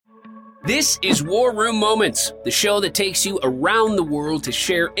This is War Room Moments, the show that takes you around the world to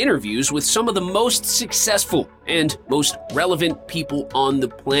share interviews with some of the most successful and most relevant people on the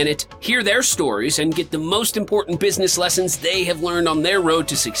planet, hear their stories, and get the most important business lessons they have learned on their road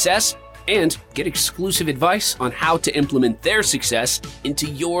to success, and get exclusive advice on how to implement their success into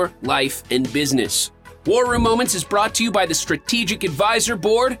your life and business. War Room Moments is brought to you by the Strategic Advisor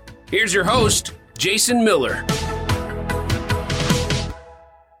Board. Here's your host, Jason Miller.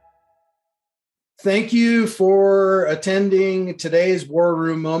 Thank you for attending today's War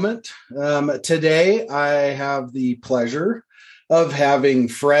Room Moment. Today, I have the pleasure of having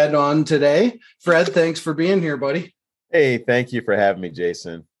Fred on today. Fred, thanks for being here, buddy. Hey, thank you for having me,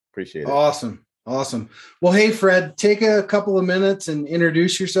 Jason. Appreciate it. Awesome. Well, hey, Fred, take a couple of minutes and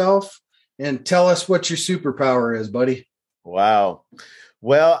introduce yourself and tell us what your superpower is, buddy. Wow.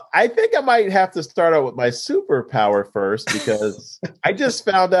 Well, I think I might have to start out with my superpower first because I just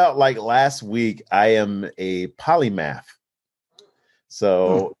found out like last week I am a polymath.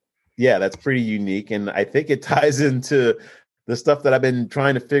 So, yeah, that's pretty unique. And I think it ties into the stuff that I've been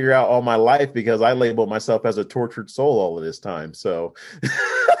trying to figure out all my life because I label myself as a tortured soul all of this time. So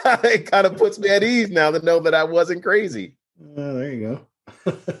it kind of puts me at ease now to know that I wasn't crazy. There you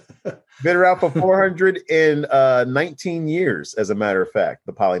go. Been around for 419 years, as a matter of fact,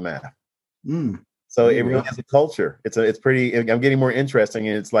 the polymath. So it really is a culture. It's pretty. I'm getting more interesting,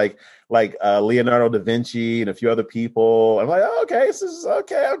 and it's like Leonardo da Vinci and a few other people. I'm like, oh, okay, this is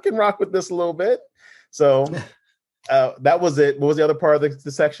okay. I can rock with this a little bit. So that was it. What was the other part of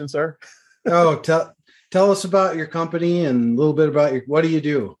the section, sir? Oh, tell us about your company and a little bit about what do you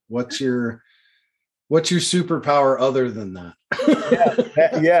do? What's your superpower other than that?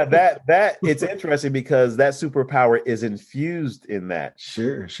 that it's interesting because that superpower is infused in that.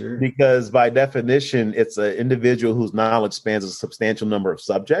 Sure. Because by definition, it's an individual whose knowledge spans a substantial number of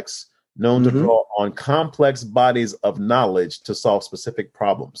subjects, known to draw on complex bodies of knowledge to solve specific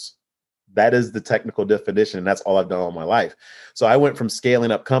problems. That is the technical definition, and that's all I've done all my life. So I went from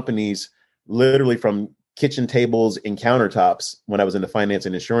scaling up companies, literally from kitchen tables and countertops when I was in the finance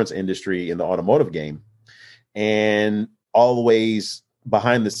and insurance industry in the automotive game, and always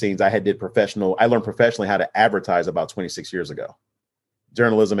behind the scenes, I learned professionally how to advertise about 26 years ago,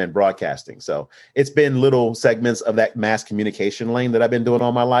 journalism and broadcasting. So it's been little segments of that mass communication lane that I've been doing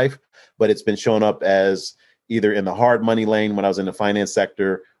all my life, but it's been showing up as either in the hard money lane when I was in the finance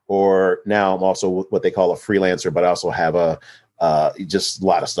sector, or now I'm also what they call a freelancer, but I also have just a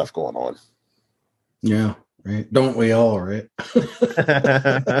lot of stuff going on. Yeah. Right. Don't we all, right?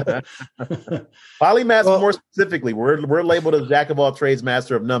 Polymaths, more specifically, we're labeled as jack of all trades,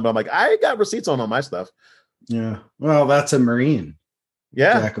 master of none. But I'm like, I got receipts on all my stuff. Yeah. Well, that's a Marine.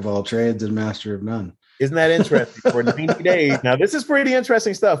 Yeah. Jack of all trades and master of none. Isn't that interesting? For 90 days. Now, this is pretty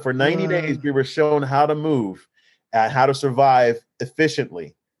interesting stuff. For 90 days, we were shown how to move, how to survive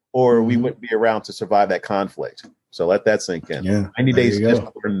efficiently, or we wouldn't be around to survive that conflict. So let that sink in. Yeah. 90 days just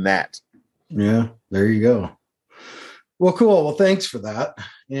to learn that. Yeah, there you go. Well, cool. Well, thanks for that.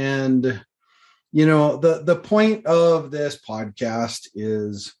 And, the point of this podcast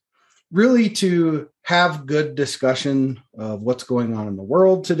is really to have good discussion of what's going on in the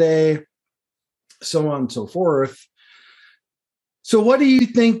world today, so on and so forth. So what do you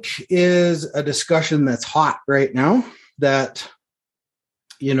think is a discussion that's hot right now that,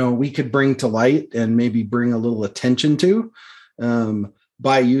 we could bring to light and maybe bring a little attention to?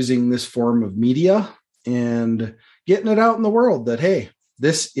 By using this form of media and getting it out in the world that, hey,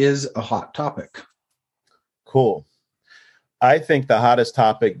 this is a hot topic. Cool. I think the hottest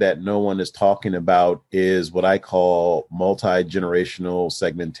topic that no one is talking about is what I call multi-generational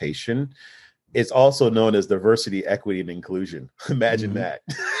segmentation. It's also known as diversity, equity, and inclusion. Imagine that.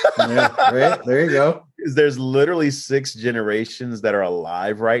 Yeah, right. There you go. There's literally 6 generations that are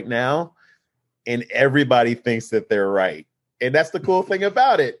alive right now, and everybody thinks that they're right. And that's the cool thing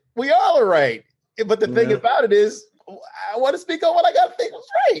about it. We all are right. But the thing about it is, I want to speak on what I got to think was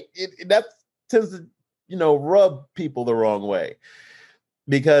right. That tends to, rub people the wrong way.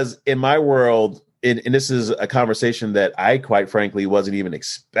 Because in my world, and this is a conversation that I quite frankly wasn't even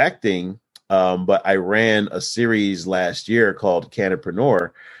expecting, but I ran a series last year called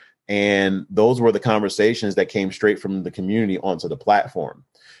Canopreneur. And those were the conversations that came straight from the community onto the platform.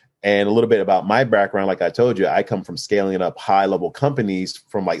 And a little bit about my background, like I told you, I come from scaling up high-level companies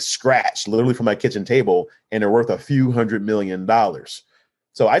from like scratch, literally from my kitchen table, and they're worth a few $100 million.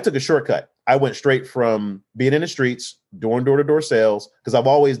 So I took a shortcut. I went straight from being in the streets, doing door-to-door sales, because I've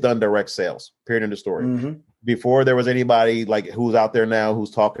always done direct sales, period, end of story. Before there was anybody like who's out there now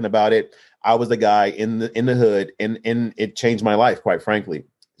who's talking about it, I was the guy in the hood, and it changed my life, quite frankly.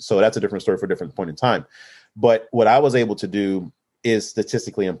 So that's a different story for a different point in time. But what I was able to do is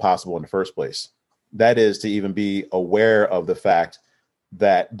statistically impossible in the first place. That is to even be aware of the fact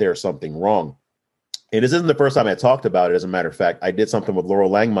that there's something wrong. And this isn't the first time I talked about it. As a matter of fact, I did something with Laurel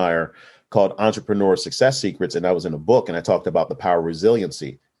Langmeyer called Entrepreneur Success Secrets. And that was in a book. And I talked about the power of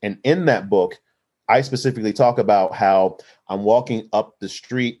resiliency. And in that book, I specifically talk about how I'm walking up the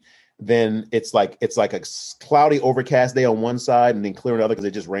street. Then it's like a cloudy, overcast day on one side and then clear on the other because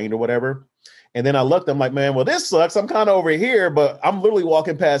it just rained or whatever. And then I looked, I'm like, man, well, this sucks. I'm kind of over here, but I'm literally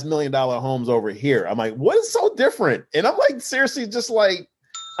walking past $1 million homes over here. I'm like, what is so different? And I'm like, seriously, just like,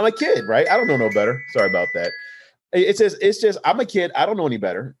 I'm a kid, right? I don't know no better. Sorry about that. It's just, I'm a kid. I don't know any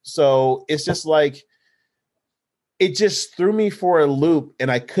better. So it's just like, it just threw me for a loop and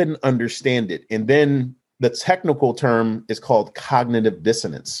I couldn't understand it. And then the technical term is called cognitive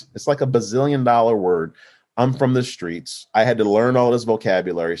dissonance. It's like a bazillion-dollar word. I'm from the streets. I had to learn all this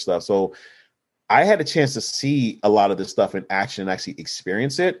vocabulary stuff. So I had a chance to see a lot of this stuff in action and actually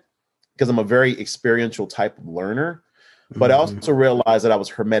experience it because I'm a very experiential type of learner. But I also realized that I was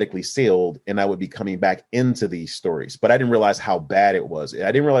hermetically sealed and I would be coming back into these stories. But I didn't realize how bad it was.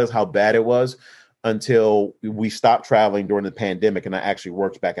 I didn't realize how bad it was until we stopped traveling during the pandemic and I actually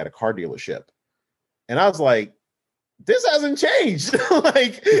worked back at a car dealership. And I was like, this hasn't changed.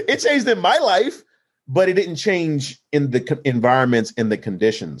 Like it changed in my life, but it didn't change in the environments and the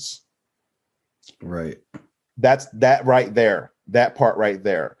conditions. Right. That's that right there, that part right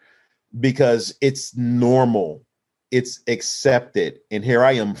there, because it's normal. It's accepted. And here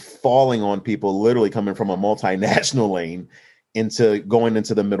I am falling on people, literally coming from a multinational lane into going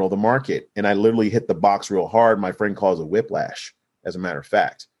into the middle of the market. And I literally hit the box real hard. My friend calls it whiplash. As a matter of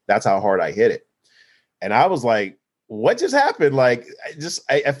fact, that's how hard I hit it. And I was like, what just happened? Like,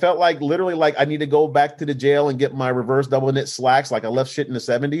 I felt like literally like I need to go back to the jail and get my reverse double knit slacks. Like I left shit in the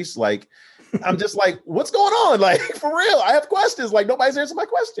 70s. Like, I'm just like, what's going on? Like, for real, I have questions. Like nobody's answering my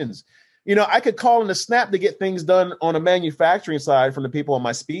questions. You know, I could call in a snap to get things done on a manufacturing side from the people on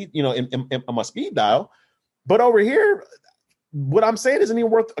my speed, you know, on my speed dial. But over here, what I'm saying isn't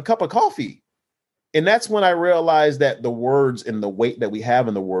even worth a cup of coffee. And that's when I realized that the words and the weight that we have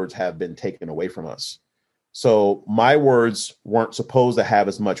in the words have been taken away from us. So my words weren't supposed to have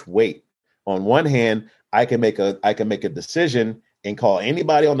as much weight. On one hand, I can make a decision and call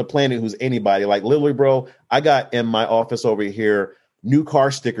anybody on the planet who's anybody. Like literally, bro, I got in my office over here new car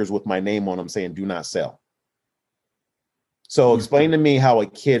stickers with my name on them saying do not sell. So explain to me how a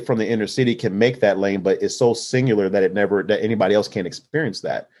kid from the inner city can make that lane, but it's so singular that that anybody else can't experience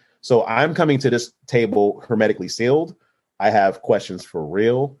that. So I'm coming to this table hermetically sealed. I have questions for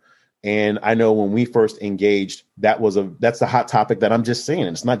real. And I know when we first engaged, that's the hot topic that I'm just seeing.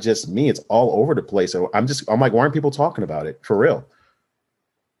 And it's not just me, it's all over the place. So I'm like, why aren't people talking about it for real?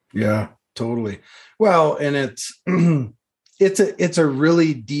 Yeah, totally. Well, and it's a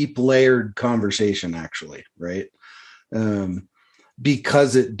really deep layered conversation actually, right?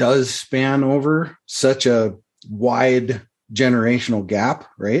 Because it does span over such a wide generational gap,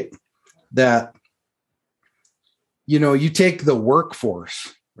 right? That, you know, you take the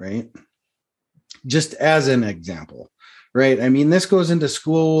workforce, right? Just as an example, right? I mean, this goes into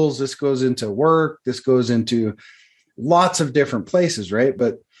schools, this goes into work, this goes into lots of different places, right?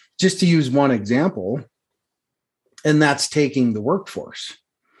 But just to use one example, and that's taking the workforce.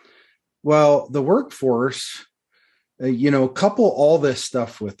 Well, the workforce, you know, couple all this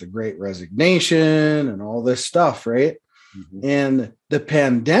stuff with the Great Resignation and all this stuff, right? Mm-hmm. And the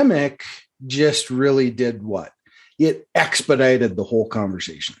pandemic just really did what? It expedited the whole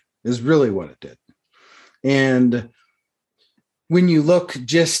conversation, is really what it did. And when you look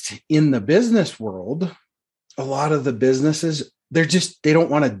just in the business world, a lot of the businesses, they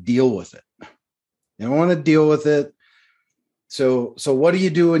don't want to deal with it. They don't want to deal with it. So what do you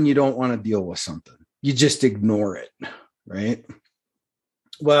do when you don't want to deal with something? You just ignore it, right?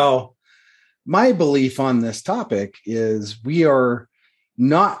 Well, my belief on this topic is we are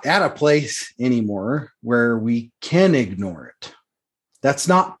not at a place anymore where we can ignore it. That's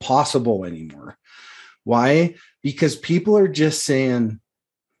not possible anymore. Why? Because people are just saying,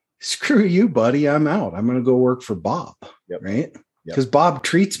 screw you, buddy, I'm out. I'm going to go work for Bob, right? Because Bob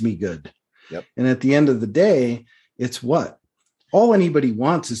treats me good. Yep. And at the end of the day, it's what? All anybody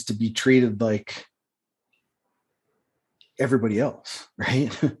wants is to be treated like everybody else,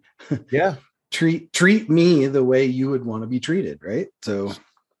 right? Yeah. Treat me the way you would want to be treated, right? So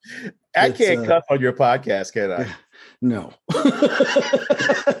I can't cuss on your podcast, can I? No.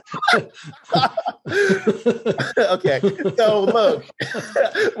 Okay. So look,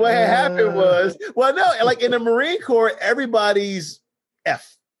 what happened was, well, no, like in the Marine Corps, everybody's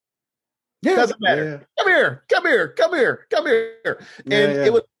F. Yeah. Doesn't matter. Yeah. Come here, come here, come here, come here.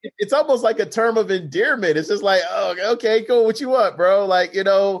 And it's almost like a term of endearment. It's just like, oh, okay, cool. What you want, bro? Like,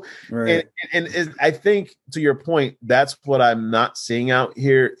 Right. and I think to your point, that's what I'm not seeing out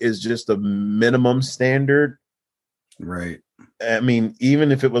here is just a minimum standard. Right. I mean,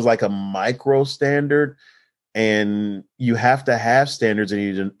 even if it was like a micro standard, and you have to have standards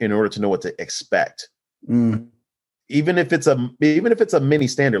in order to know what to expect. Mm. Even if it's a mini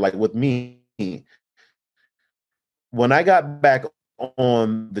standard, like with me, when I got back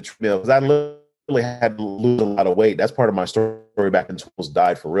on the treadmill, because I literally had to lose a lot of weight. That's part of my story back in almost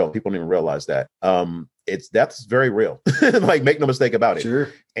died for real. People don't even realize that. That's very real. Like, make no mistake about it. Sure.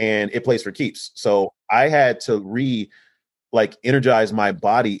 And it plays for keeps. So I had to energize my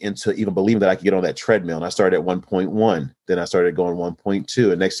body into even believing that I could get on that treadmill. And I started at 1.1. Then I started going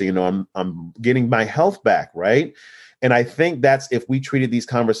 1.2. And next thing you know, I'm getting my health back, right? And I think that's if we treated these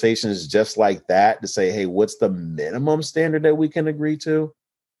conversations just like that, to say, hey, what's the minimum standard that we can agree to?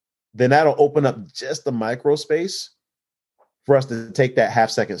 Then that'll open up just the micro space for us to take that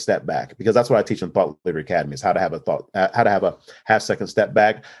half-second step back, because that's what I teach in Thought Leader Academy, is how to have a half-second step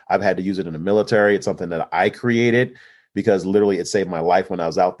back. I've had to use it in the military. It's something that I created, because literally it saved my life when I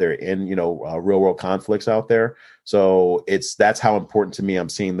was out there in, real world conflicts out there. So that's how important to me. I'm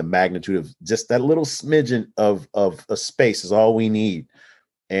seeing the magnitude of just that little smidgen of a space is all we need.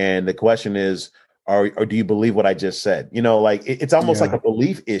 And the question is, or do you believe what I just said? It's almost like a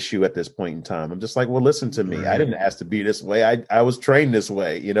belief issue at this point in time. I'm just like, well, listen to me. Right. I didn't ask to be this way. I was trained this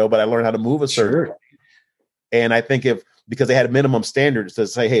way, but I learned how to move a certain way. And I think because they had minimum standards to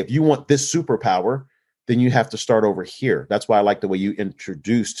say, hey, if you want this superpower, then you have to start over here. That's why I like the way you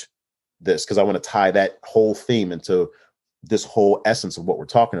introduced this, because I want to tie that whole theme into this whole essence of what we're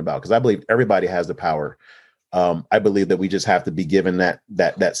talking about, because I believe everybody has the power. I believe that we just have to be given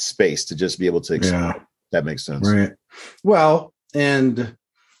that space to just be able to explore. Yeah. That makes sense. Right. Well, and,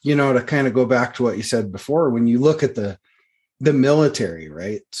 to kind of go back to what you said before, when you look at the military,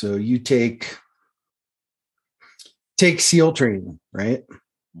 right? So you take SEAL training, right?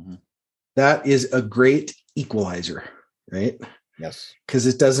 Mm-hmm. That is a great equalizer, right? Yes. Because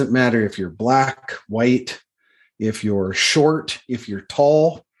it doesn't matter if you're black, white, if you're short, if you're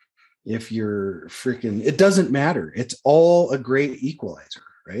tall, if you're freaking, it doesn't matter. It's all a great equalizer,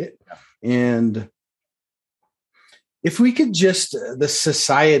 right? Yeah. And if we could the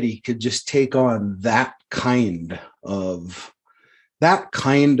society could just take on that kind of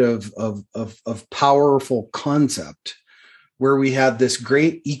powerful concept, where we had this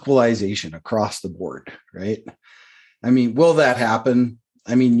great equalization across the board, right? I mean, will that happen?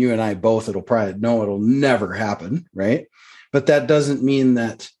 I mean, you and I both, it'll never happen, right? But that doesn't mean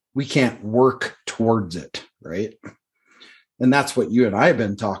that we can't work towards it, right? And that's what you and I have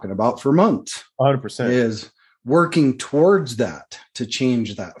been talking about for months. 100%. Is working towards that to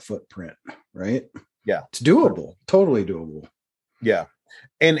change that footprint, right? Yeah. It's doable, totally doable. Yeah.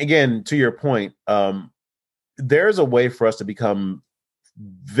 And again, to your point, there's a way for us to become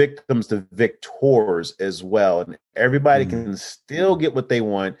victims to victors as well. And everybody can still get what they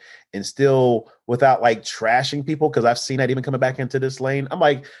want, and still without trashing people. Because I've seen that even coming back into this lane. I'm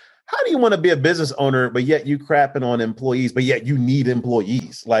like, how do you want to be a business owner, but yet you crapping on employees, but yet you need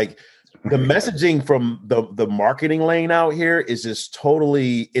employees? Like, the messaging from the marketing lane out here is just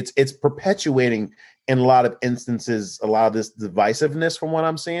totally, it's perpetuating in a lot of instances, a lot of this divisiveness from what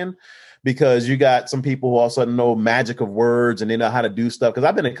I'm seeing. Because you got some people who all of a sudden know magic of words and they know how to do stuff. Because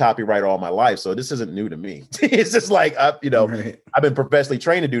I've been a copywriter all my life, so this isn't new to me. It's just like, I've been professionally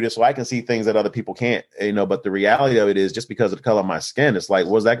trained to do this, so I can see things that other people can't. But the reality of it is, just because of the color of my skin, it's like,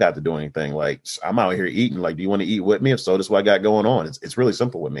 what's that got to do anything? Like, I'm out here eating. Like, do you want to eat with me? If so, this is what I got going on. It's really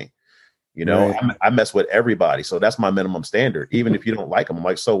simple with me. Right. I mess with everybody, so that's my minimum standard. Even if you don't like them, I'm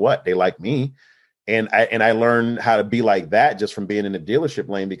like, so what? They like me. And I learned how to be like that just from being in the dealership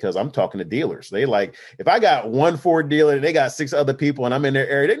lane, because I'm talking to dealers. They like, if I got one Ford dealer and they got 6 other people and I'm in their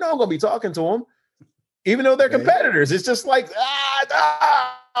area, they know I'm going to be talking to them, even though they're competitors. It's just like,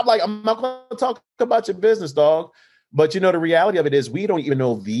 I'm like, I'm not going to talk about your business, dog. But the reality of it is, we don't even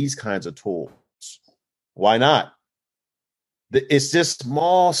know these kinds of tools. Why not? It's just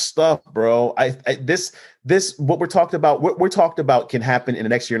small stuff, bro. This what we're talking about can happen in the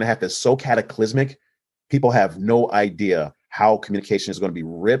next year and a half. That's so cataclysmic. People have no idea how communication is going to be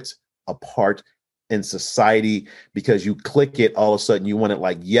ripped apart in society, because you click it, all of a sudden you want it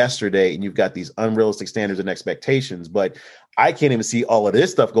like yesterday, and you've got these unrealistic standards and expectations. But I can't even see all of this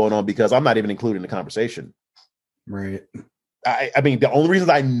stuff going on because I'm not even included in the conversation. Right. I mean, the only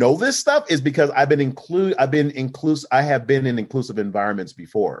reason I know this stuff is because I have been in inclusive environments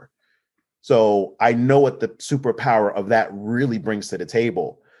before. So I know what the superpower of that really brings to the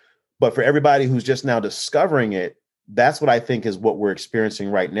table. But for everybody who's just now discovering it, that's what I think is what we're experiencing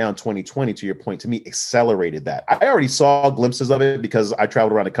right now in 2020, to your point, to me, accelerated that. I already saw glimpses of it because I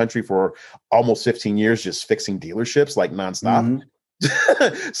traveled around the country for almost 15 years, just fixing dealerships like nonstop.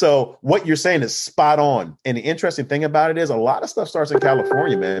 So what you're saying is spot on. And the interesting thing about it is a lot of stuff starts in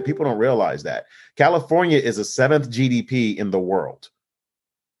California, man. People don't realize that. California is the 7th GDP in the world,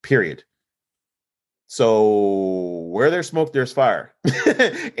 period. So where there's smoke, there's fire.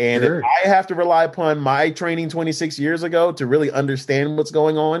 And if I have to rely upon my training 26 years ago to really understand what's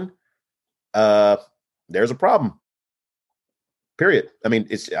going on, there's a problem. Period. I mean,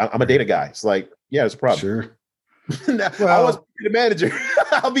 I'm a data guy. It's like, yeah, it's a problem. Sure. I wasn't the manager.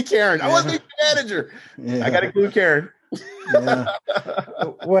 I'll be Karen. I wasn't the manager. Yeah. I got to include Karen. Yeah.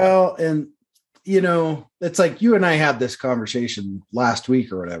 Well, and it's like you and I had this conversation last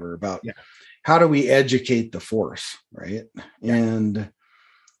week or whatever about how do we educate the force, right? And,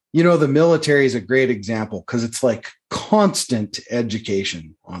 the military is a great example because it's like constant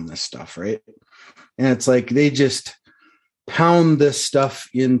education on this stuff, right? And it's like they just pound this stuff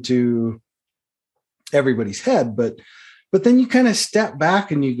into everybody's head. But then you kind of step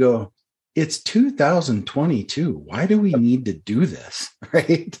back and you go, it's 2022. Why do we need to do this,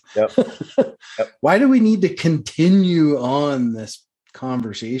 right? Yep. Why do we need to continue on this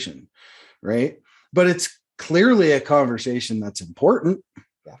conversation? Right. But it's clearly a conversation that's important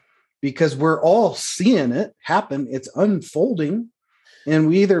because we're all seeing it happen. It's unfolding and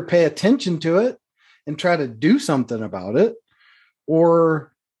we either pay attention to it and try to do something about it,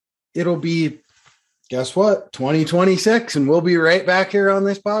 or it'll be, guess what, 2026. And we'll be right back here on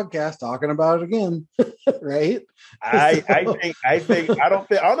this podcast talking about it again. Right. I don't know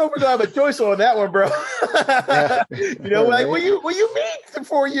if we're gonna have a choice on that one, bro. Like, will you meet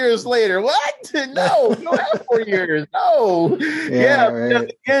 4 years later? What? No, you don't have 4 years. No.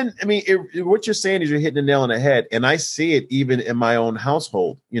 Right. Again, I mean, what you're saying is you're hitting the nail on the head, and I see it even in my own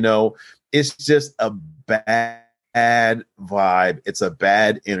household. It's just a bad vibe. It's a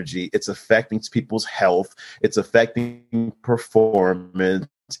bad energy. It's affecting people's health. It's affecting performance.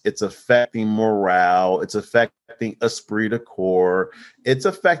 It's affecting morale. It's affecting esprit de corps. It's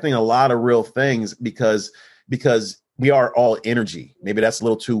affecting a lot of real things because we are all energy. Maybe that's a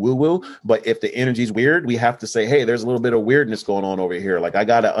little too woo-woo, but if the energy is weird, we have to say, hey, there's a little bit of weirdness going on over here. Like, I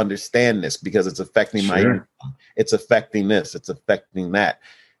got to understand this because it's affecting my energy. It's affecting this. It's affecting that.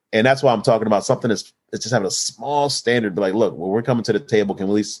 And that's why I'm talking about something that's just having a small standard. But like, look, when we're coming to the table, can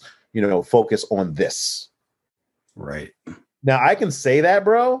we at least, focus on this? Right. Now, I can say that,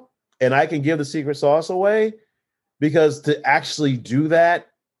 bro, and I can give the secret sauce away, because to actually do that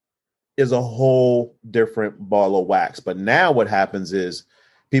is a whole different ball of wax. But now what happens is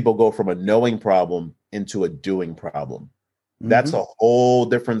people go from a knowing problem into a doing problem. That's a whole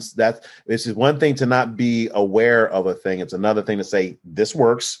difference. This is one thing to not be aware of a thing. It's another thing to say, this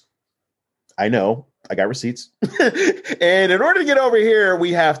works. I know. I got receipts. And in order to get over here,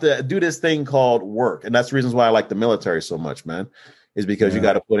 we have to do this thing called work. And that's the reasons why I like the military so much, man, is because you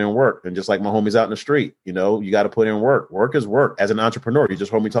got to put in work. And just like my homies out in the street, you got to put in work. Work is work. As an entrepreneur, you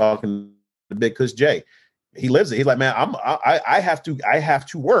just heard me talking to Big Kush Jay. He lives it. He's like, man, I have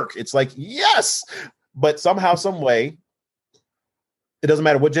to work. It's like, yes, but somehow, some way, it doesn't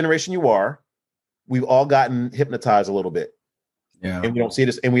matter what generation you are. We've all gotten hypnotized a little bit. Yeah. And we don't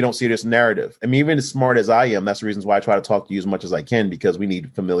see this narrative. I mean, even as smart as I am, that's the reasons why I try to talk to you as much as I can, because we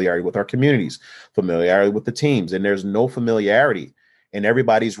need familiarity with our communities, familiarity with the teams. And there's no familiarity, and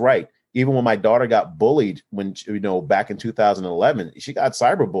everybody's right. Even when my daughter got bullied back in 2011, she got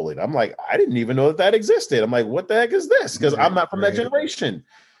cyberbullied. I'm like, I didn't even know that existed. I'm like, what the heck is this? Because I'm not from that generation.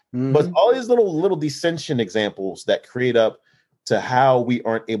 But all these little dissension examples that create up to how we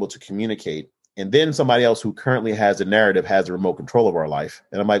aren't able to communicate. And then somebody else who currently has a narrative has the remote control of our life.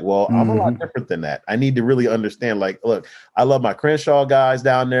 And I'm like, well, I'm a lot different than that. I need to really understand, like, look, I love my Crenshaw guys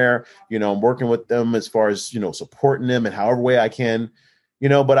down there. I'm working with them as far as, supporting them in however way I can,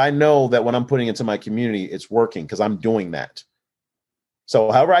 but I know that when I'm putting into my community, it's working because I'm doing that. So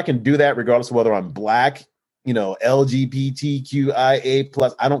however I can do that, regardless of whether I'm Black, LGBTQIA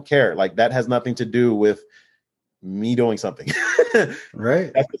plus, I don't care. Like, that has nothing to do with me doing something.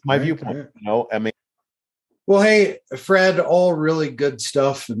 Right. That's my viewpoint. Right. I mean, well, hey, Fred, all really good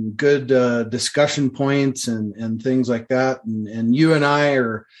stuff and good discussion points and things like that. And you and I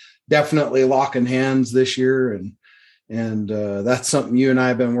are definitely locking hands this year. And that's something you and I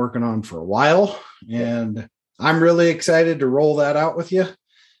have been working on for a while. And I'm really excited to roll that out with you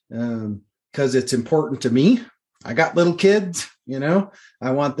because it's important to me I got little kids,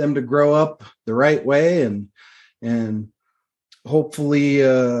 I want them to grow up the right way, and hopefully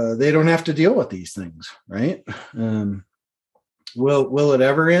they don't have to deal with these things. Right. Will it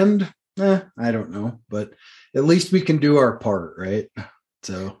ever end? I don't know, but at least we can do our part. Right.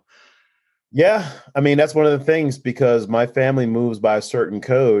 So. Yeah, I mean, that's one of the things, because my family moves by a certain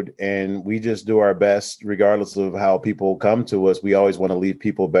code and we just do our best regardless of how people come to us. We always want to leave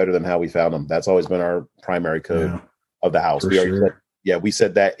people better than how we found them. That's always been our primary code of the house. We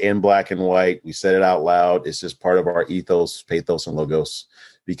said that in black and white. We said it out loud. It's just part of our ethos, pathos, and logos.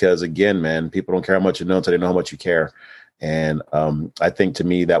 Because again, man, people don't care how much you know until they know how much you care. And I think, to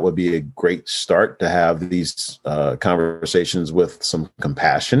me, that would be a great start, to have these conversations with some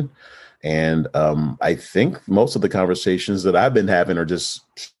compassion. And I think most of the conversations that I've been having are just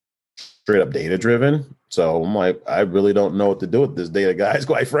straight up data driven. So I'm like, I really don't know what to do with this data, guys,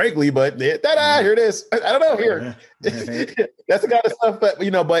 quite frankly. But here it is. I don't know. Here, that's the kind of stuff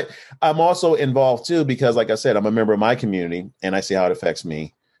that, but I'm also involved too, because like I said, I'm a member of my community and I see how it affects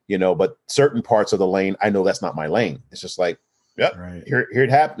me, but certain parts of the lane, I know that's not my lane. It's just like, yep, right. Here it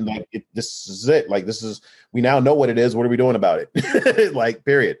happened. Like, this is it. Like, we now know what it is. What are we doing about it? Like,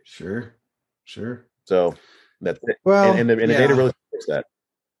 period. Sure. So that's it. Well, and the data really supports that.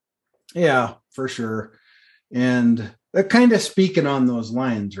 Yeah, for sure. And kind of speaking on those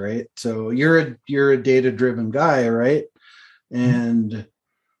lines, right? So you're a data-driven guy, right? And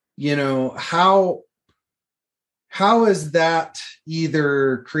how has that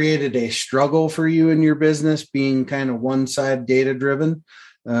either created a struggle for you in your business, being kind of one side data-driven?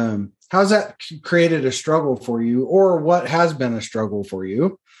 How's that created a struggle for you, or what has been a struggle for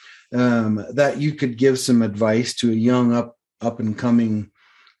you, that you could give some advice to a young up and coming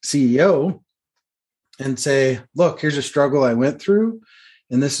CEO and say, look, here's a struggle I went through,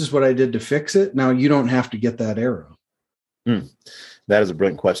 and this is what I did to fix it. Now you don't have to get that arrow. That is a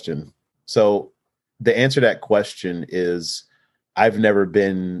brilliant question. So the answer to that question is, I've never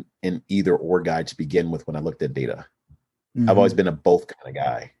been an either or guy to begin with when I looked at data. Mm-hmm. I've always been a both kind of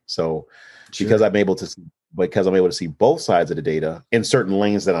guy. So because I'm able to see both sides of the data in certain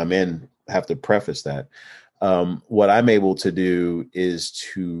lanes that I'm in, I have to preface that. What I'm able to do is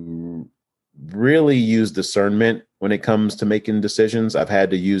to really use discernment when it comes to making decisions. I've had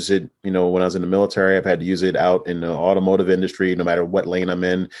to use it, when I was in the military. I've had to use it out in the automotive industry, no matter what lane I'm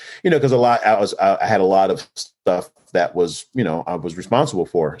in, because I had a lot of stuff that was, I was responsible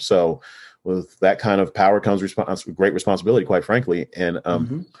for. So with that kind of power comes great responsibility, quite frankly. And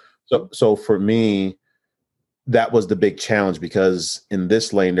so for me, that was the big challenge, because in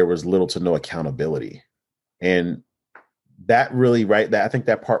this lane, there was little to no accountability. And that really, I think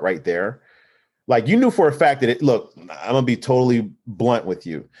that part right there, like, you knew for a fact that look, I'm going to be totally blunt with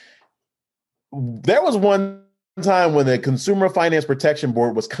you. There was one time when the Consumer Finance Protection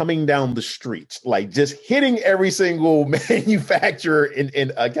Board was coming down the street, like just hitting every single manufacturer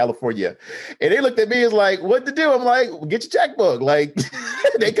in California. And they looked at me as like, what to do? I'm like, well, get your checkbook. Like,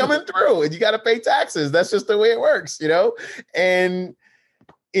 they coming through and you got to pay taxes. That's just the way it works, And,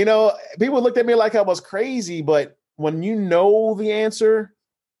 people looked at me like I was crazy, but when you know the answer,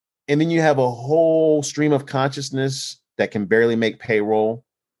 and then you have a whole stream of consciousness that can barely make payroll,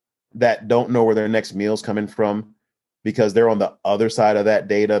 that don't know where their next meal's coming from, because they're on the other side of that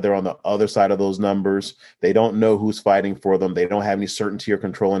data. They're on the other side of those numbers. They don't know who's fighting for them. They don't have any certainty or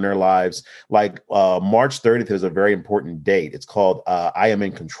control in their lives. Like March 30th is a very important date. It's called I Am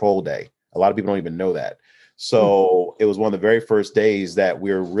in Control Day. A lot of people don't even know that. So it was one of the very first days that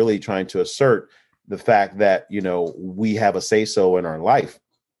we were really trying to assert the fact that, we have a say-so in our life.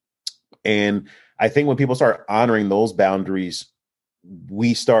 And I think when people start honoring those boundaries,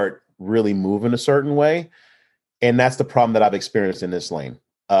 we start really moving a certain way. And that's the problem that I've experienced in this lane.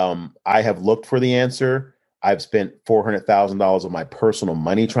 I have looked for the answer. I've spent $400,000 of my personal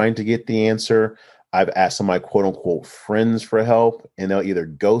money trying to get the answer. I've asked some of my quote unquote friends for help, and they'll either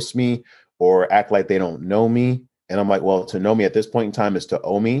ghost me or act like they don't know me. And I'm like, well, to know me at this point in time is to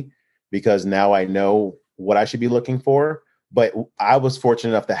owe me, because now I know what I should be looking for. But I was fortunate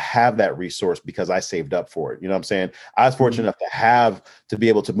enough to have that resource because I saved up for it. You know what I'm saying? I was fortunate enough to be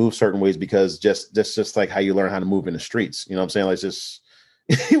able to move certain ways, because just like how you learn how to move in the streets. You know what I'm saying? Like, just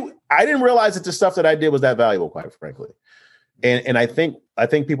I didn't realize that the stuff that I did was that valuable, quite frankly. And I think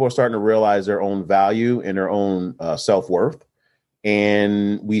people are starting to realize their own value and their own self-worth.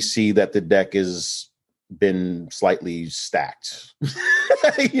 And we see that the deck is been slightly stacked,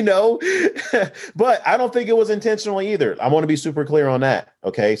 you know, but I don't think it was intentional either. I want to be super clear on that.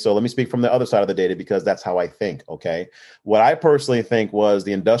 Okay. So let me speak from the other side of the data because that's how I think. Okay. What I personally think was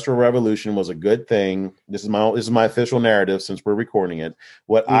the Industrial Revolution was a good thing. This is my official narrative since we're recording it.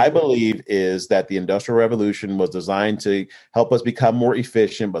 What I believe is that the Industrial Revolution was designed to help us become more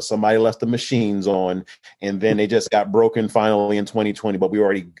efficient, but somebody left the machines on and then they just got broken finally in 2020, but we were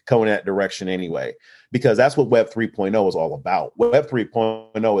already going in that direction anyway. Because that's what Web 3.0 is all about. Web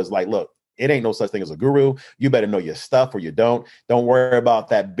 3.0 is like, look, it ain't no such thing as a guru. You better know your stuff or you don't. Don't worry about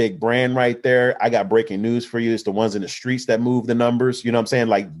that big brand right there. I got breaking news for you. It's the ones in the streets that move the numbers. You know what I'm saying?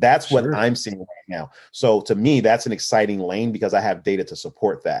 Like, that's what I'm seeing right now. So to me, that's an exciting lane because I have data to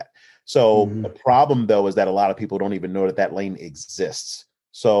support that. So the problem, though, is that a lot of people don't even know that lane exists.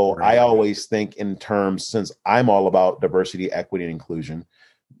 So I always think in terms, since I'm all about diversity, equity, and inclusion,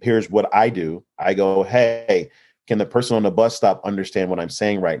 here's what I do. I go, hey, can the person on the bus stop understand what I'm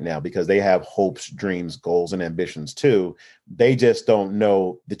saying right now? Because they have hopes, dreams, goals, and ambitions too. They just don't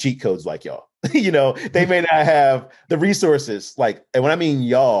know the cheat codes like y'all. You know, they may not have the resources. Like, and when I mean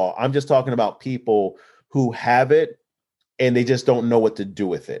y'all, I'm just talking about people who have it and they just don't know what to do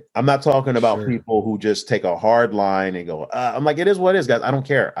with it. I'm not talking about people who just take a hard line and go, I'm like, it is what it is, guys. I don't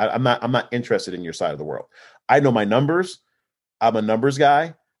care. I'm not interested in your side of the world. I know my numbers. I'm a numbers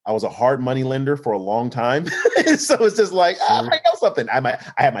guy. I was a hard money lender for a long time. So it's just like, I know something. I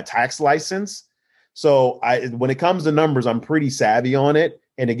have my tax license. So when it comes to numbers, I'm pretty savvy on it.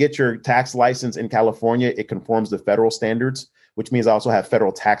 And to get your tax license in California, it conforms to federal standards, which means I also have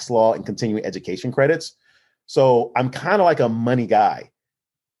federal tax law and continuing education credits. So I'm kind of like a money guy.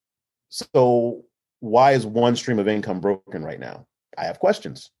 So why is one stream of income broken right now? I have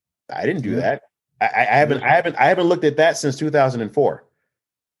questions. I didn't do that. I haven't looked at that since 2004.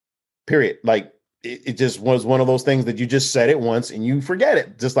 Period. Like it just was one of those things that you just said it once and you forget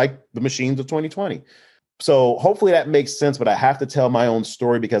it, just like the machines of 2020. So hopefully that makes sense, but I have to tell my own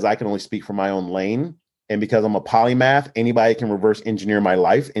story because I can only speak for my own lane. And because I'm a polymath, anybody can reverse engineer my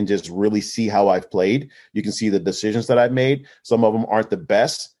life and just really see how I've played. You can see the decisions that I've made. Some of them aren't the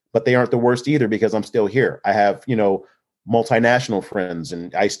best, but they aren't the worst either because I'm still here. I have, multinational friends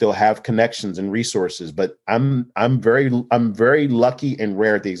and I still have connections and resources, but I'm very lucky and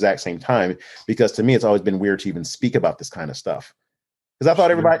rare at the exact same time because to me, it's always been weird to even speak about this kind of stuff. Because I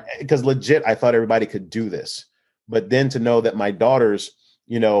thought I thought everybody could do this. But then to know that my daughters,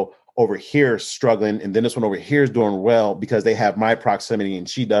 over here struggling and then this one over here is doing well because they have my proximity and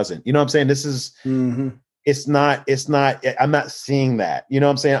she doesn't. You know what I'm saying? This is it's not, I'm not seeing that. You know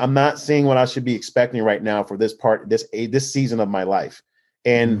what I'm saying? I'm not seeing what I should be expecting right now for this season of my life.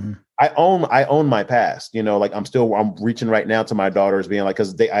 And I own my past, like I'm reaching right now to my daughters being like,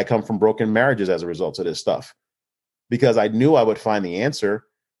 cause I come from broken marriages as a result of this stuff because I knew I would find the answer,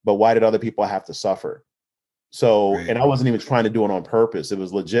 but why did other people have to suffer? So, and I wasn't even trying to do it on purpose. It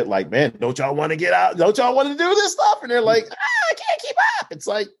was legit like, man, don't y'all want to get out? Don't y'all want to do this stuff? And they're like, I can't keep up. It's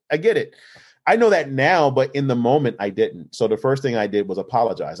like, I get it. I know that now, but in the moment I didn't. So the first thing I did was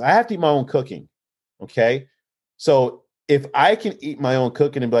apologize. I have to eat my own cooking. Okay. So if I can eat my own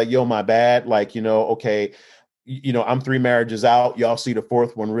cooking and be like, yo, my bad. Like, okay, I'm 3 marriages out. Y'all see the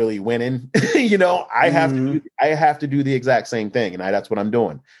 4th one really winning. I have to do the exact same thing. And that's what I'm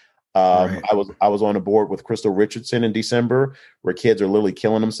doing. I was on a board with Crystal Richardson in December where kids are literally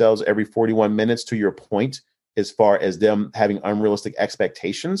killing themselves every 41 minutes to your point, as far as them having unrealistic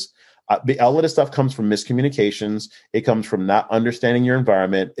expectations. All of this stuff comes from miscommunications. It comes from not understanding your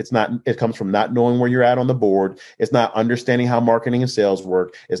environment. It comes from not knowing where you're at on the board. It's not understanding how marketing and sales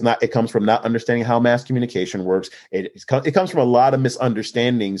work. It comes from not understanding how mass communication works. It comes from a lot of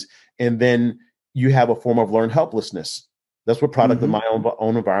misunderstandings. And then you have a form of learned helplessness. That's what product of my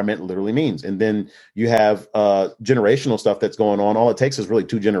own environment literally means. And then you have generational stuff that's going on. All it takes is really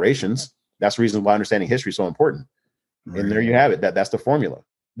 2 generations. That's the reason why understanding history is so important. Right. And there you have it. That's the formula.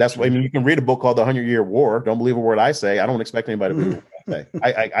 That's why you can read a book called The 100-Year War. Don't believe a word I say. I don't expect anybody to believe what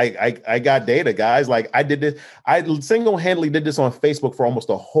I say. I got data, guys. Like I did this. I single-handedly did this on Facebook for almost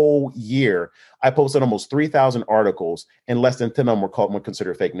a whole year. I posted almost 3,000 articles, and less than 10 of them were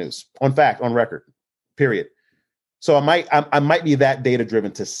considered fake news. On record. Period. So I might be that data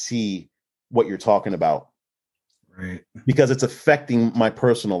driven to see what you're talking about. Right. Because it's affecting my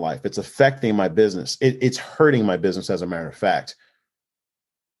personal life. It's affecting my business. It's hurting my business, as a matter of fact.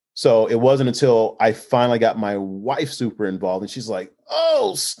 So it wasn't until I finally got my wife super involved and she's like,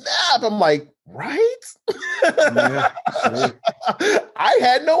 oh, snap. I'm like, right? Yeah, sure. I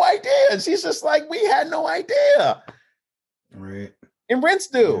had no idea. And she's just like, we had no idea. Right. And rents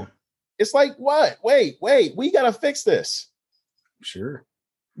do. It's like, what? Wait, we got to fix this. Sure.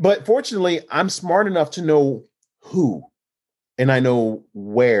 But fortunately, I'm smart enough to know who, and I know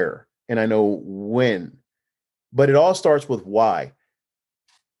where, and I know when. But it all starts with why.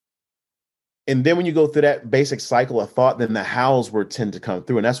 And then when you go through that basic cycle of thought, then the hows will tend to come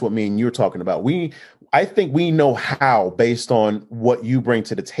through. And that's what me and you are talking about. I think we know how based on what you bring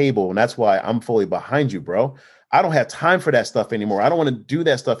to the table. And that's why I'm fully behind you, bro. I don't have time for that stuff anymore. I don't want to do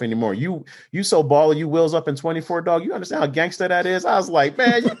that stuff anymore. You so baller, you wheels up in 24, dog. You understand how gangster that is? I was like,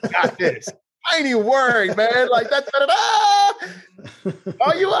 man, you got this. I ain't even worried, man. Like that.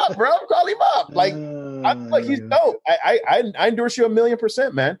 Call you up, bro. Call him up. Like, I'm like, he's dope. I endorse you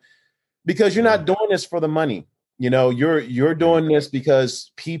 1,000,000%, man. Because you're not doing this for the money. You know, you're doing this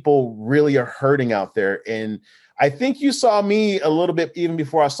because people really are hurting out there. And I think you saw me a little bit even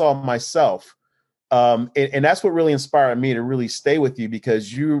before I saw myself. And that's what really inspired me to really stay with you,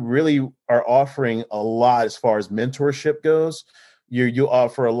 because you really are offering a lot as far as mentorship goes. You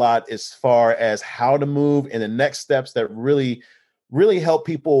offer a lot as far as how to move and the next steps that really help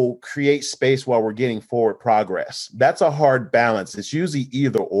people create space while we're getting forward progress. That's a hard balance. It's usually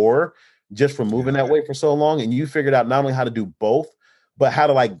either or, just from moving that way for so long. And you figured out not only how to do both, but how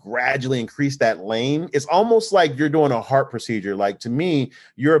to like gradually increase that lane. It's almost like you're doing a heart procedure. Like, to me,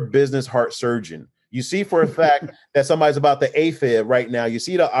 you're a business heart surgeon. You see for a fact that somebody's about the AFib right now. You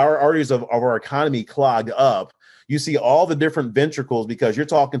see our arteries of our economy clogged up. You see all the different ventricles because you're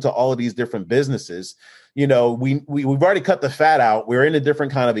talking to all of these different businesses. You know, we've already cut the fat out. We're in a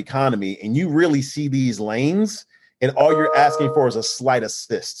different kind of economy, and you really see these lanes, and all you're asking for is a slight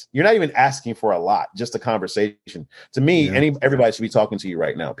assist. You're not even asking for a lot, just a conversation. To me, everybody should be talking to you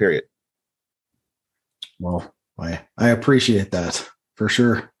right now, period. Well, I appreciate that for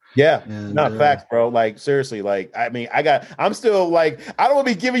sure. Yeah, not facts, bro. Like, seriously, like, I mean, I'm still like, I don't want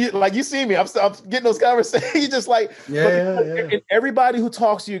to be giving you, like, you see me, I'm getting those conversations. Just like, and everybody who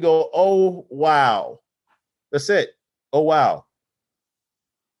talks to you go, oh, wow. That's it. Oh, wow.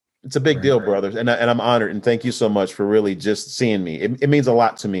 It's a big deal, brothers. And I'm honored. And thank you so much for really just seeing me. It means a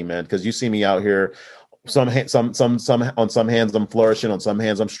lot to me, man, because you see me out here. Some on some hands I'm flourishing, on some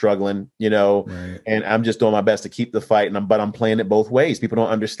hands I'm struggling, you know, and I'm just doing my best to keep the fight. But I'm playing it both ways. People don't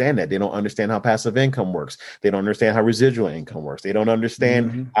understand that. They don't understand how passive income works. They don't understand how residual income works. They don't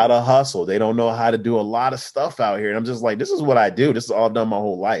understand how to hustle. They don't know how to do a lot of stuff out here. And I'm just like, this is what I do. This is all I've done my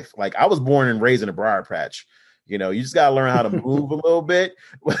whole life. Like, I was born and raised in a briar patch. You know, you just got to learn how to move a little bit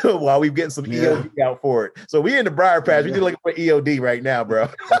while we getting some EOD out for it. So we in the briar patch. We do looking for EOD right now, bro.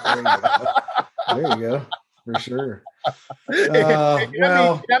 There you go. For sure. I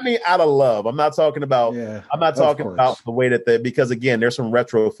mean, out of love. I'm not talking about. I'm not talking about the way that because again, there's some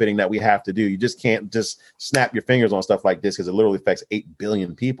retrofitting that we have to do. You just can't just snap your fingers on stuff like this because it literally affects 8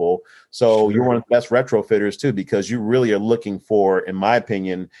 billion people. So you're one of the best retrofitters too, because you really are looking for, in my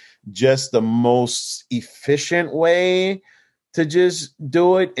opinion, just the most efficient way to just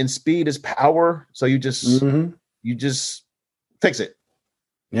do it. And speed is power. So you just fix it.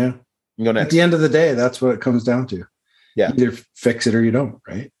 Yeah. Go next. At the end of the day, that's what it comes down to. Yeah. Either fix it or you don't,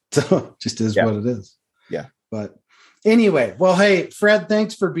 right? So just is what it is. Yeah. But anyway, well, hey, Fred,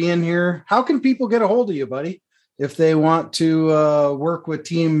 thanks for being here. How can people get a hold of you, buddy, if they want to work with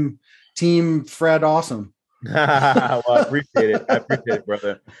Team Fred Awesome? Well, I appreciate it,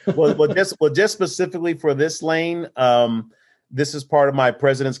 brother. Well, just specifically for this lane, this is part of my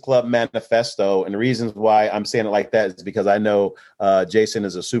President's Club manifesto. And the reasons why I'm saying it like that is because I know Jason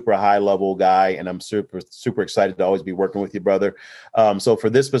is a super high level guy, and I'm super, super excited to always be working with you, brother. So for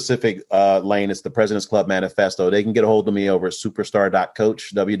this specific lane, it's the President's Club manifesto. They can get a hold of me over at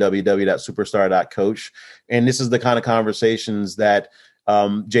superstar.coach, www.superstar.coach. And this is the kind of conversations that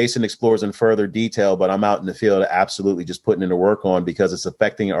Jason explores in further detail, but I'm out in the field absolutely just putting in the work on, because it's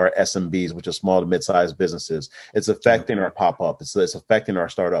affecting our SMBs, which are small to mid-sized businesses. It's affecting our pop-up. It's affecting our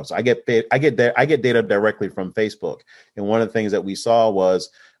startups. I get data directly from Facebook. And one of the things that we saw was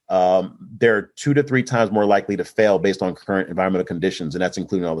they're 2 to 3 times more likely to fail based on current environmental conditions. And that's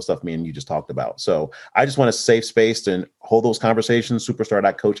including all the stuff me and you just talked about. So I just want a safe space to hold those conversations.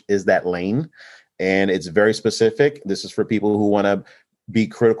 Superstar.coach is that lane. And it's very specific. This is for people who want to be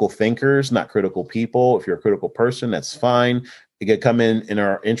critical thinkers, not critical people. If you're a critical person, that's fine. You can come in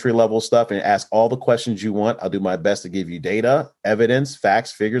our entry level stuff and ask all the questions you want. I'll do my best to give you data, evidence,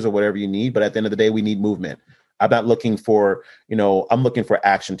 facts, figures, or whatever you need. But at the end of the day, we need movement. I'm not looking for, I'm looking for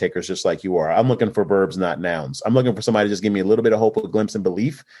action takers just like you are. I'm looking for verbs, not nouns. I'm looking for somebody to just give me a little bit of hope, a glimpse, and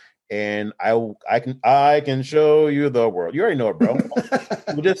belief. And I can show you the world. You already know it, bro.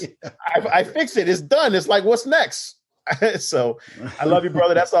 I fix it. It's done. It's like, what's next? So I love you,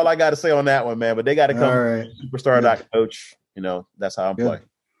 brother. That's all I got to say on that one, man. But they got to come. All right. Superstar.coach. That's how I'm playing.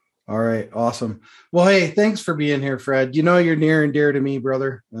 All right. Awesome. Well, hey, thanks for being here, Fred. You're near and dear to me,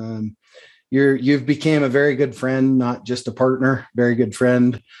 brother. You've became a very good friend, not just a partner, very good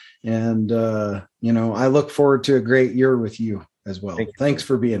friend. And, I look forward to a great year with you as well. Thanks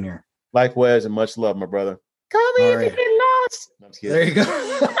for being here. Likewise, and much love, my brother. Call me if you get lost. No, there you go.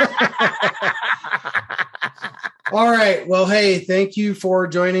 All right. Well, hey, thank you for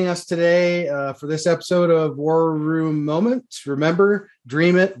joining us today for this episode of War Room Moments. Remember,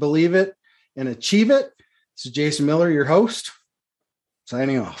 dream it, believe it, and achieve it. This is Jason Miller, your host,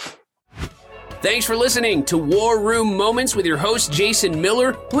 signing off. Thanks for listening to War Room Moments with your host, Jason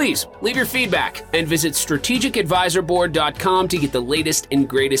Miller. Please leave your feedback and visit strategicadvisorboard.com to get the latest and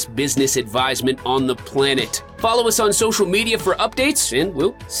greatest business advisement on the planet. Follow us on social media for updates, and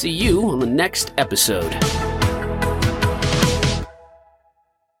we'll see you on the next episode.